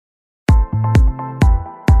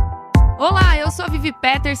Olá, eu sou a Vivi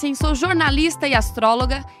Pettersen, sou jornalista e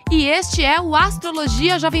astróloga e este é o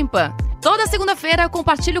Astrologia JP. Toda segunda-feira eu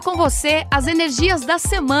compartilho com você as energias da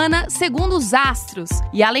semana segundo os astros.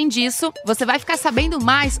 E além disso, você vai ficar sabendo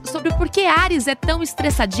mais sobre por que Áries é tão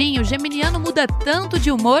estressadinho, Geminiano muda tanto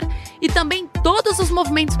de humor e também todos os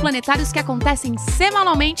movimentos planetários que acontecem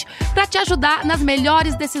semanalmente para te ajudar nas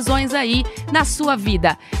melhores decisões aí na sua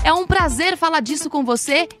vida. É um prazer falar disso com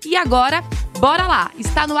você e agora, bora lá!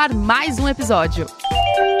 Está no ar mais um episódio.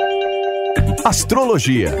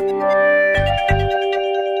 Astrologia.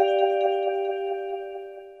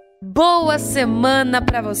 Boa semana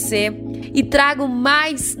para você e trago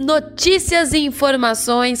mais notícias e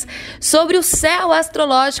informações sobre o céu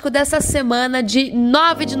astrológico dessa semana de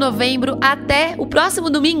 9 de novembro até o próximo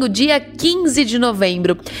domingo, dia 15 de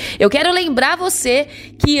novembro. Eu quero lembrar você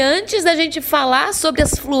que antes da gente falar sobre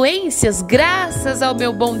as fluências, graças ao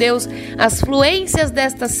meu bom Deus, as fluências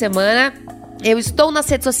desta semana, eu estou nas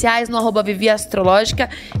redes sociais no @viviastrologica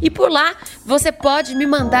e por lá você pode me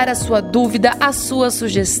mandar a sua dúvida, a sua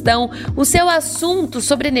sugestão, o seu assunto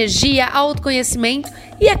sobre energia, autoconhecimento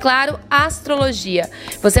e, é claro, astrologia.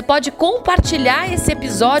 Você pode compartilhar esse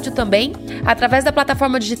episódio também através da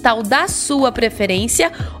plataforma digital da sua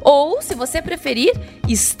preferência ou, se você preferir,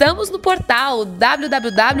 estamos no portal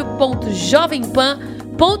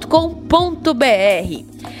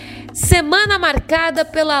www.jovempan.com.br. Semana marcada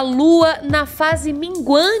pela Lua na fase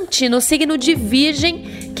minguante, no signo de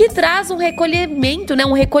Virgem, que traz um recolhimento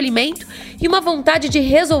e uma vontade de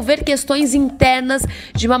resolver questões internas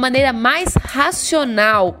de uma maneira mais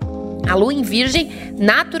racional. A Lua em Virgem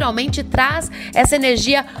naturalmente traz essa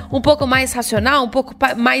energia um pouco mais racional, um pouco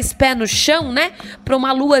mais pé no chão, né? Para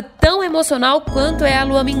uma Lua tão emocional quanto é a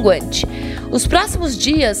Lua minguante. Os próximos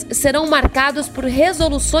dias serão marcados por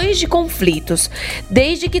resoluções de conflitos,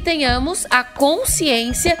 desde que tenhamos a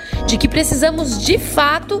consciência de que precisamos de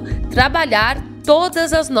fato trabalhar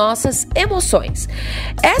todas as nossas emoções.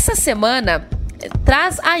 Essa semana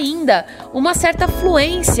traz ainda uma certa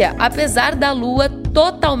fluência, apesar da Lua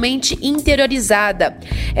totalmente interiorizada.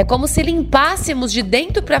 É como se limpássemos de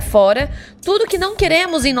dentro para fora tudo que não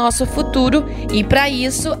queremos em nosso futuro e para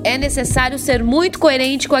isso é necessário ser muito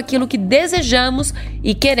coerente com aquilo que desejamos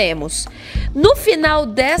e queremos. No final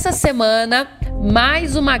dessa semana,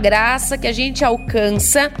 mais uma graça que a gente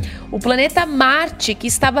alcança, o planeta Marte, que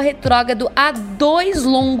estava retrógrado há 2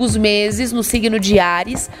 longos meses no signo de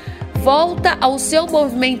Áries, volta ao seu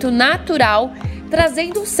movimento natural,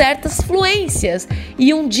 trazendo certas fluências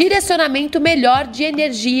e um direcionamento melhor de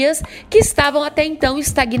energias que estavam até então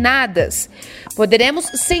estagnadas. Poderemos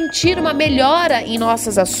sentir uma melhora em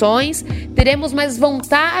nossas ações, teremos mais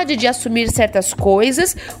vontade de assumir certas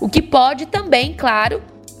coisas, o que pode também, claro,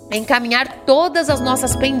 encaminhar todas as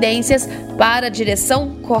nossas pendências para a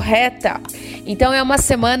direção correta. Então é uma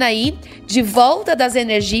semana aí de volta das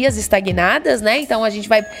energias estagnadas, né? Então a gente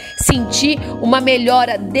vai sentir uma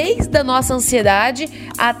melhora desde a nossa ansiedade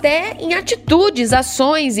até em atitudes,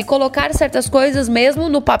 ações e colocar certas coisas mesmo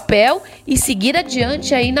no papel e seguir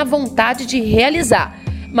adiante aí na vontade de realizar.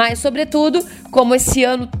 Mas, sobretudo, como esse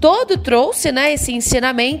ano todo trouxe, né, esse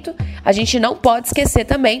ensinamento, a gente não pode esquecer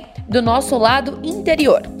também do nosso lado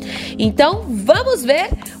interior. Então, vamos ver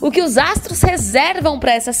o que os astros reservam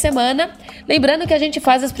para essa semana. Lembrando que a gente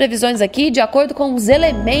faz as previsões aqui de acordo com os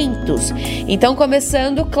elementos. Então,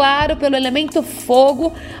 começando, claro, pelo elemento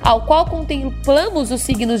fogo, ao qual contemplamos os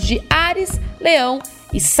signos de Áries, Leão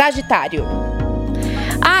e Sagitário.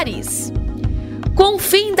 Áries. Com o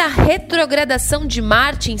fim da retrogradação de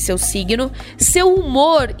Marte em seu signo, seu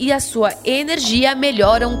humor e a sua energia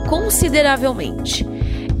melhoram consideravelmente.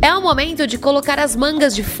 É o momento de colocar as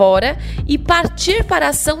mangas de fora e partir para a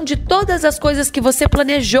ação de todas as coisas que você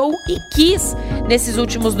planejou e quis nesses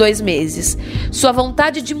últimos 2 meses. Sua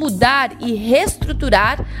vontade de mudar e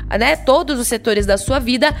reestruturar, né, todos os setores da sua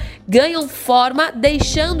vida ganham forma,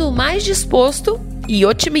 deixando-o mais disposto e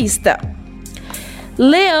otimista.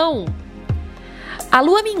 Leão. A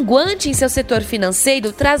lua minguante em seu setor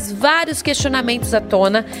financeiro traz vários questionamentos à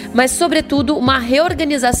tona, mas sobretudo uma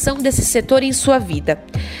reorganização desse setor em sua vida.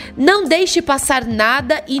 Não deixe passar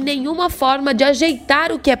nada e nenhuma forma de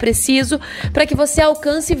ajeitar o que é preciso para que você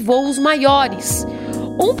alcance voos maiores.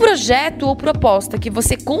 Um projeto ou proposta que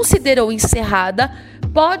você considerou encerrada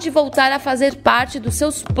pode voltar a fazer parte dos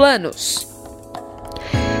seus planos.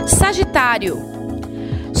 Sagitário.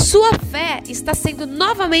 Sua fé está sendo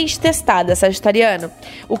novamente testada, sagitariano,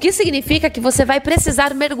 o que significa que você vai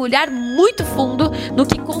precisar mergulhar muito fundo no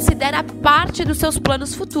que considera parte dos seus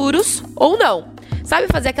planos futuros ou não. Sabe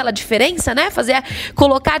fazer aquela diferença, né?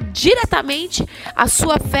 Colocar diretamente a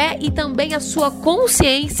sua fé e também a sua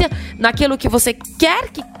consciência naquilo que você quer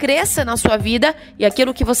que cresça na sua vida e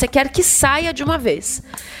aquilo que você quer que saia de uma vez.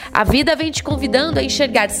 A vida vem te convidando a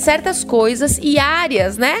enxergar certas coisas e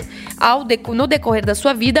áreas, né? No decorrer da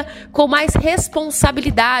sua vida com mais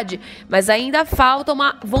responsabilidade, mas ainda falta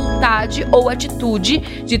uma vontade ou atitude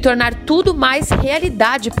de tornar tudo mais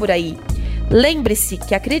realidade por aí. Lembre-se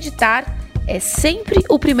que acreditar é sempre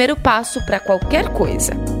o primeiro passo para qualquer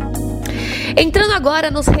coisa. Entrando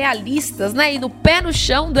agora nos realistas, né, e no pé no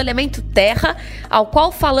chão do elemento terra, ao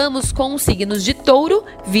qual falamos com os signos de Touro,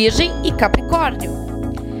 Virgem e Capricórnio.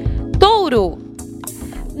 Touro,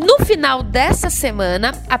 no final dessa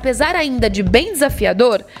semana, apesar ainda de bem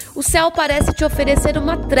desafiador, o céu parece te oferecer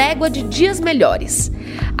uma trégua de dias melhores.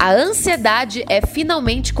 A ansiedade é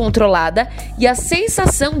finalmente controlada e a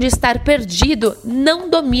sensação de estar perdido não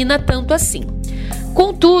domina tanto assim.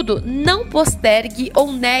 Contudo, não postergue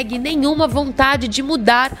ou negue nenhuma vontade de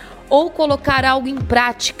mudar ou colocar algo em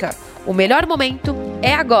prática. O melhor momento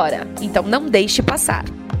é agora, então não deixe passar.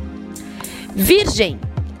 Virgem.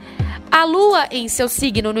 A lua em seu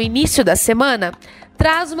signo no início da semana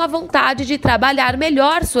traz uma vontade de trabalhar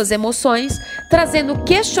melhor suas emoções, trazendo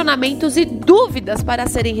questionamentos e dúvidas para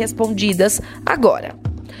serem respondidas agora.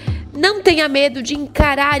 Não tenha medo de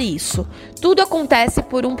encarar isso. Tudo acontece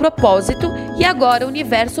por um propósito e agora o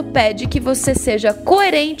universo pede que você seja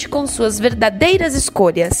coerente com suas verdadeiras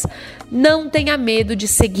escolhas. Não tenha medo de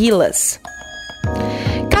segui-las.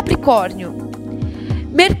 Capricórnio.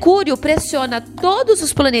 Mercúrio pressiona todos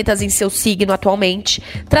os planetas em seu signo atualmente,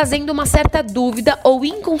 trazendo uma certa dúvida ou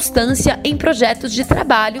inconstância em projetos de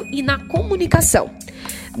trabalho e na comunicação.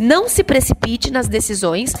 Não se precipite nas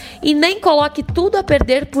decisões e nem coloque tudo a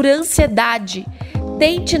perder por ansiedade.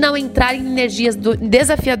 Tente não entrar em energias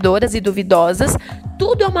desafiadoras e duvidosas.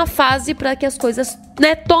 Tudo é uma fase para que as coisas,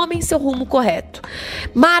 tomem seu rumo correto.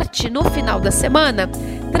 Marte, no final da semana,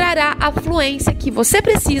 trará a fluência que você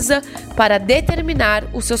precisa para determinar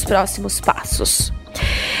os seus próximos passos.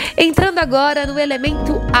 Entrando agora no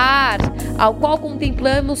elemento ar, ao qual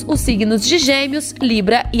contemplamos os signos de Gêmeos,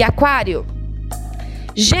 Libra e Aquário.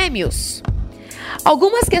 Gêmeos.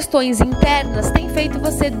 Algumas questões internas têm feito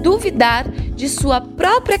você duvidar de sua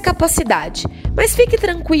própria capacidade, mas fique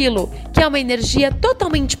tranquilo que é uma energia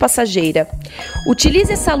totalmente passageira.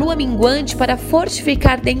 Utilize essa lua minguante para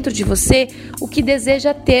fortificar dentro de você o que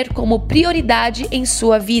deseja ter como prioridade em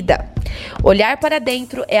sua vida. Olhar para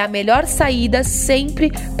dentro é a melhor saída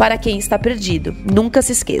sempre para quem está perdido. Nunca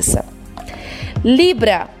se esqueça.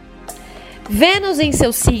 Libra. Vênus em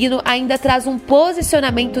seu signo ainda traz um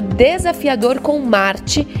posicionamento desafiador com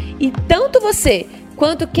Marte e tanto você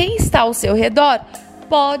quanto quem está ao seu redor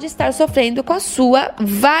pode estar sofrendo com a sua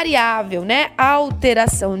variável,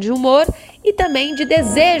 alteração de humor e também de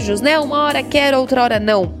desejos, uma hora quer, outra hora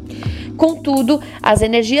não. Contudo, as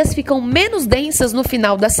energias ficam menos densas no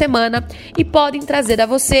final da semana e podem trazer a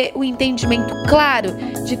você o entendimento claro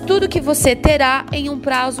de tudo que você terá em um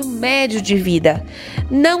prazo médio de vida.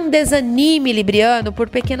 Não desanime, libriano, por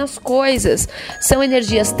pequenas coisas. São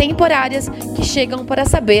energias temporárias que chegam para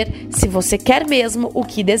saber se você quer mesmo o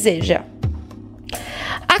que deseja.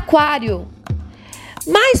 Aquário.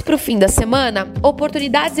 Mais para o fim da semana,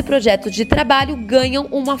 oportunidades e projetos de trabalho ganham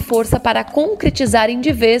uma força para concretizarem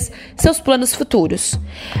de vez seus planos futuros.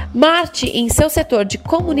 Marte, em seu setor de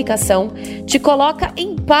comunicação, te coloca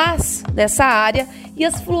em paz nessa área e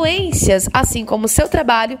as fluências, assim como seu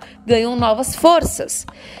trabalho, ganham novas forças.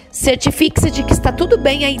 Certifique-se de que está tudo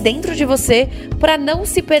bem aí dentro de você para não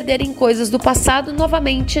se perder em coisas do passado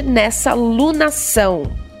novamente nessa lunação.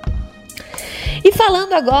 E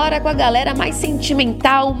falando agora com a galera mais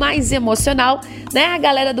sentimental, mais emocional, a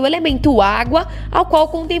galera do elemento água, ao qual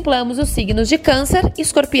contemplamos os signos de Câncer,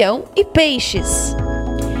 Escorpião e Peixes.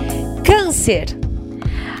 Câncer.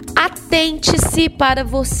 Atente-se para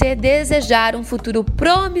você desejar um futuro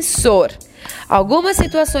promissor. Algumas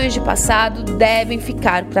situações de passado devem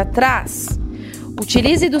ficar para trás.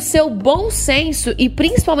 Utilize do seu bom senso e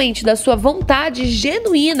principalmente da sua vontade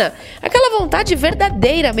genuína, aquela vontade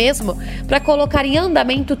verdadeira mesmo, para colocar em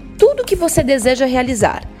andamento tudo que você deseja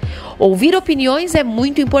realizar. Ouvir opiniões é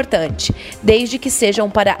muito importante, desde que sejam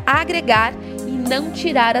para agregar e não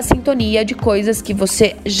tirar a sintonia de coisas que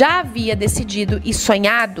você já havia decidido e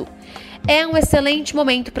sonhado. É um excelente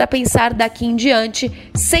momento para pensar daqui em diante,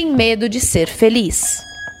 sem medo de ser feliz.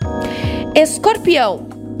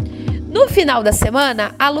 Escorpião. No final da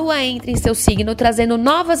semana, a Lua entra em seu signo trazendo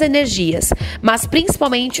novas energias, mas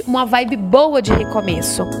principalmente uma vibe boa de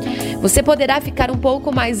recomeço. Você poderá ficar um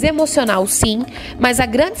pouco mais emocional, sim, mas a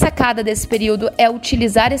grande sacada desse período é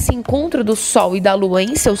utilizar esse encontro do Sol e da Lua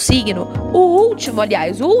em seu signo, o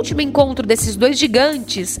último encontro desses dois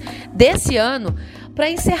gigantes desse ano, para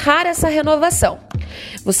encerrar essa renovação.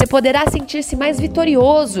 Você poderá sentir-se mais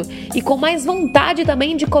vitorioso e com mais vontade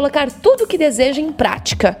também de colocar tudo o que deseja em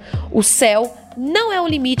prática. O céu não é o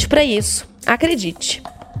limite para isso, acredite.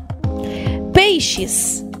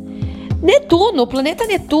 Peixes. Netuno, o planeta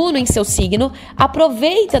Netuno em seu signo,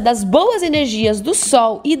 aproveita das boas energias do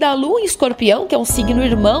Sol e da Lua em Escorpião, que é um signo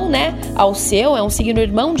irmão, ao seu, é um signo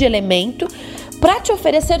irmão de elemento, para te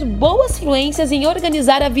oferecer boas fluências em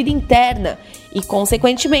organizar a vida interna e,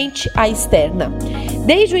 consequentemente, a externa.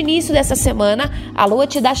 Desde o início dessa semana, a Lua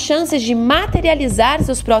te dá chances de materializar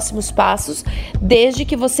seus próximos passos, desde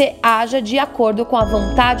que você haja de acordo com a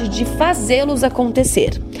vontade de fazê-los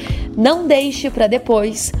acontecer. Não deixe para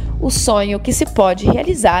depois o sonho que se pode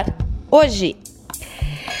realizar hoje.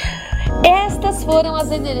 Estas foram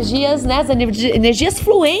as energias, as energias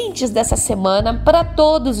fluentes dessa semana para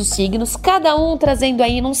todos os signos, cada um trazendo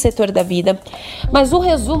aí num setor da vida. Mas o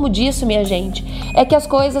resumo disso, minha gente, é que as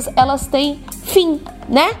coisas, elas têm fim,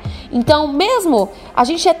 Então, mesmo a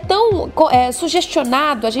gente é tão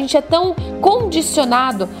sugestionado, a gente é tão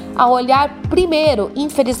condicionado a olhar primeiro,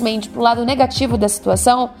 infelizmente, para o lado negativo da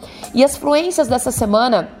situação, e as fluências dessa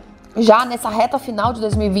semana, já nessa reta final de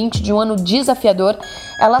 2020, de um ano desafiador,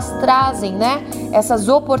 elas trazem, essas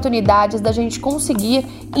oportunidades da gente conseguir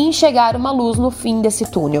enxergar uma luz no fim desse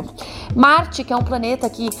túnel. Marte, que é um planeta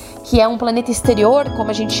que é um planeta exterior, como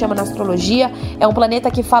a gente chama na astrologia, é um planeta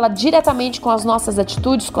que fala diretamente com as nossas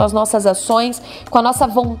atitudes, com as nossas ações, com a nossa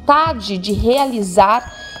vontade de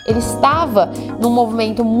realizar. Ele estava num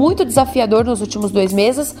movimento muito desafiador nos últimos 2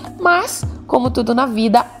 meses, mas, como tudo na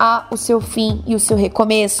vida, há o seu fim e o seu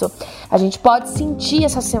recomeço. A gente pode sentir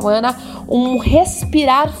essa semana um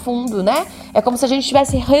respirar fundo, É como se a gente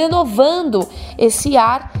estivesse renovando esse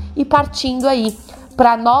ar e partindo aí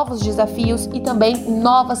para novos desafios e também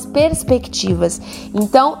novas perspectivas.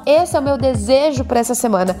 Então, esse é o meu desejo para essa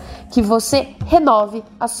semana, que você renove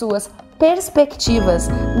as suas perspectivas.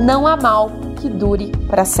 Não há mal que dure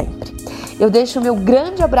para sempre. Eu deixo o meu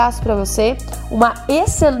grande abraço para você, uma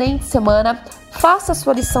excelente semana, faça a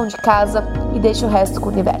sua lição de casa e deixe o resto com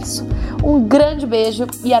o universo. Um grande beijo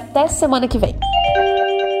e até semana que vem.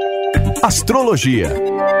 Astrologia.